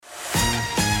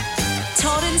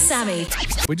Sammy.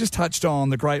 We just touched on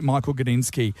the great Michael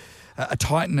Gudinski, a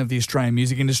titan of the Australian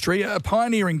music industry, a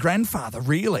pioneering grandfather,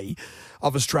 really,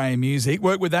 of Australian music.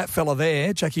 Worked with that fella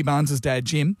there, Jackie Barnes' dad,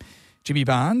 Jimmy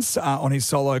Barnes, on his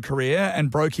solo career and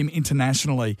broke him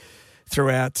internationally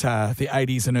throughout the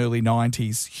 80s and early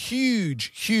 90s.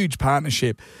 Huge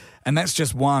partnership. And that's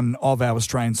just one of our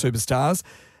Australian superstars.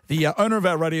 The owner of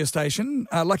our radio station,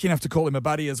 lucky enough to call him a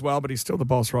buddy as well, but he's still the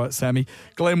boss, right, Sammy?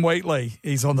 Glenn Wheatley,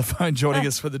 he's on the phone joining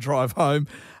us for the drive home.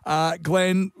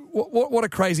 Glenn, what a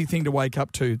crazy thing to wake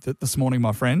up to this morning,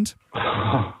 my friend.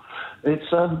 It's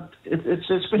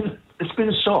been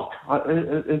a shock.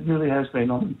 It really has been.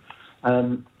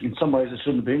 In some ways, it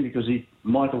shouldn't have been because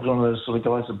Michael's one of those sort of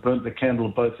guys that burnt the candle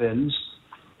at both ends.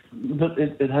 But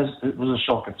it was a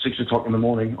shock at 6 o'clock in the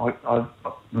morning. When I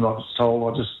was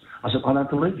told, I said, I don't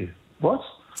believe you. What?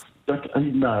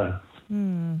 No.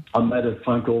 I made a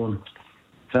phone call and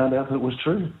found out that it was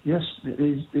true. Yes,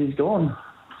 he's gone.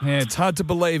 Yeah, it's hard to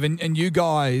believe. And you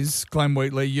guys, Glenn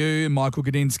Wheatley, you and Michael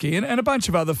Gudinski and a bunch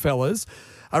of other fellas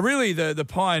are really the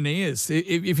pioneers,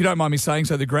 if you don't mind me saying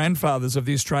so, the grandfathers of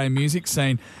the Australian music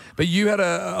scene. But you had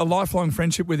a lifelong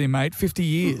friendship with him, mate, 50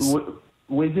 years.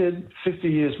 We did 50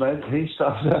 years, mate. He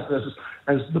started out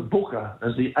as the booker,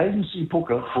 as the agency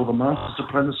booker for the Masters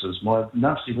Apprentices, my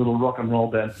nasty little rock and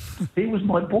roll band. He was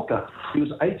my booker. He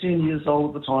was 18 years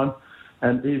old at the time,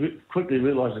 and he quickly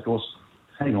realised, of course,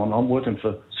 hang on, I'm working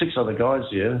for 6 other guys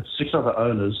here, 6 other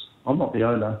owners. I'm not the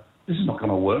owner. This is not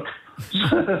going to work.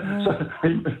 So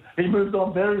he moved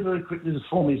on very, very quickly to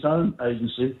form his own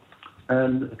agency,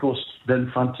 and, of course,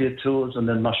 then Frontier Tours and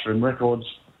then Mushroom Records.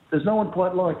 There's no one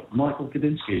quite like Michael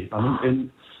Gudinski. I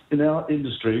mean, in our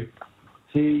industry,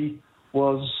 he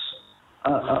was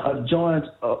a giant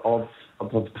of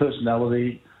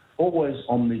personality, always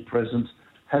omnipresent,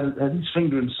 had his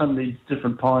finger in so many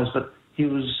different pies, but he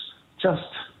was just,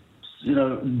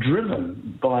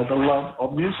 driven by the love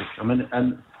of music. I mean,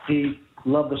 and he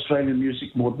loved Australian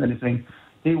music more than anything.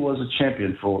 He was a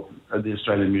champion for the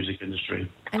Australian music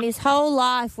industry. And his whole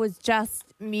life was just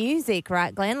music,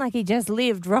 right, Glenn? Like he just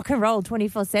lived rock and roll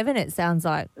 24/7, it sounds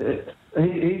like.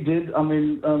 He did. I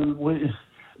mean,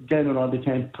 Glenn and I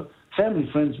became family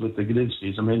friends with the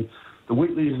Gudinskis. I mean, the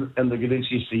Wheatleys and the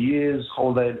Gudinskis for years,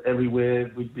 holidayed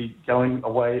everywhere. We'd be going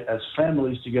away as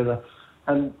families together.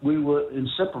 And we were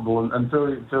inseparable and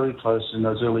very, very close in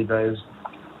those early days.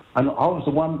 And I was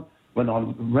the one, when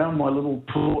I'm around my little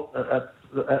pool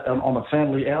on a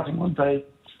family outing one day,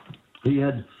 he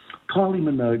had Kylie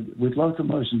Minogue with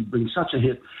Locomotion being such a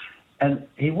hit. And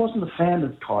he wasn't a fan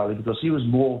of Kylie because he was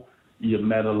more your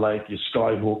Madder Lake, your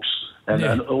Skyhooks,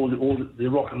 and all the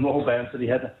rock and roll bands that he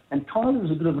had. And Kylie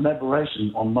was a bit of an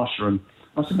aberration on Mushroom.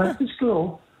 I said, mate, this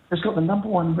girl has got the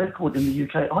 #1 record in the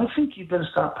UK. I think you better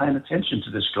start paying attention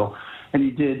to this girl. And he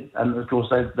did. And, of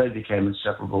course, they became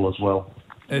inseparable as well.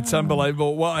 It's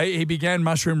unbelievable. Well, he began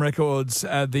Mushroom Records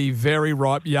at the very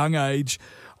ripe young age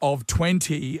of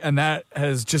 20, and that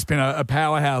has just been a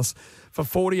powerhouse for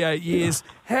 48 years.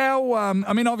 How,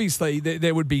 obviously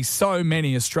there would be so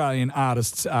many Australian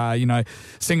artists,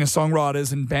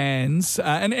 singer-songwriters and bands,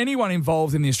 and anyone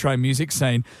involved in the Australian music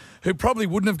scene who probably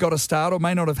wouldn't have got a start or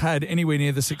may not have had anywhere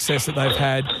near the success that they've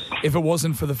had if it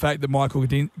wasn't for the fact that Michael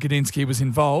Gudinski was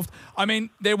involved. I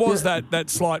mean, there was that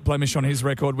slight blemish on his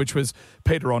record, which was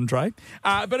Peter Andre.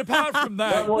 But apart from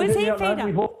that... Was he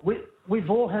Peter?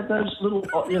 We've all had those little,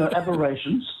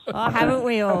 aberrations. Oh, haven't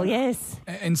we all? Yes.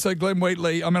 And so, Glenn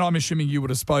Wheatley, I'm assuming you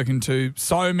would have spoken to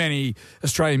so many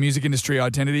Australian music industry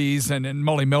identities, and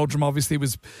Molly Meldrum obviously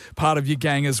was part of your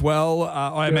gang as well.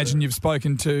 I imagine you've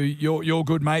spoken to your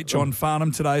good mate, John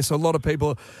Farnham, today, so a lot of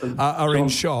people are in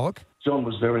shock. John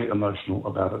was very emotional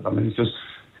about it. I mean, because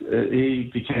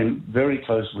he became very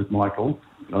close with Michael.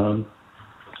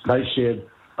 They shared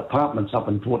apartments up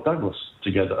in Port Douglas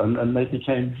together, and they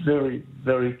became very,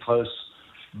 very close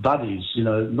buddies,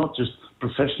 not just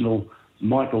professional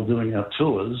Michael doing our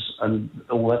tours and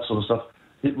all that sort of stuff.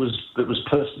 It was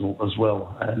personal as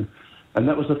well, and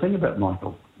that was the thing about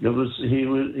Michael. He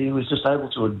was just able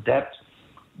to adapt,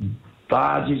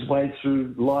 barge his way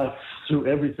through life, through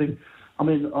everything. I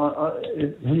mean,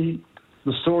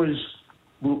 the stories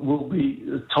will be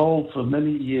told for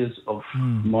many years of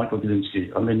Michael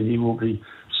Gudinski. I mean, he will be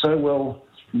so well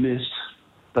missed,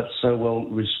 but so well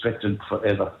respected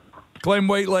forever. Glenn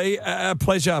Wheatley, a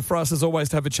pleasure for us as always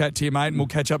to have a chat to you, mate, and we'll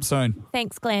catch up soon.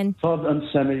 Thanks, Glenn. Todd and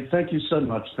Sammy, thank you so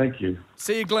much. Thank you.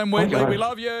 See you, Glenn Wheatley. Okay. We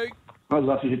love you. I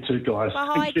love you too, guys.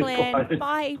 Bye, Glenn.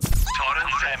 Bye.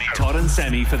 Todd and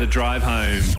Sammy for the drive home.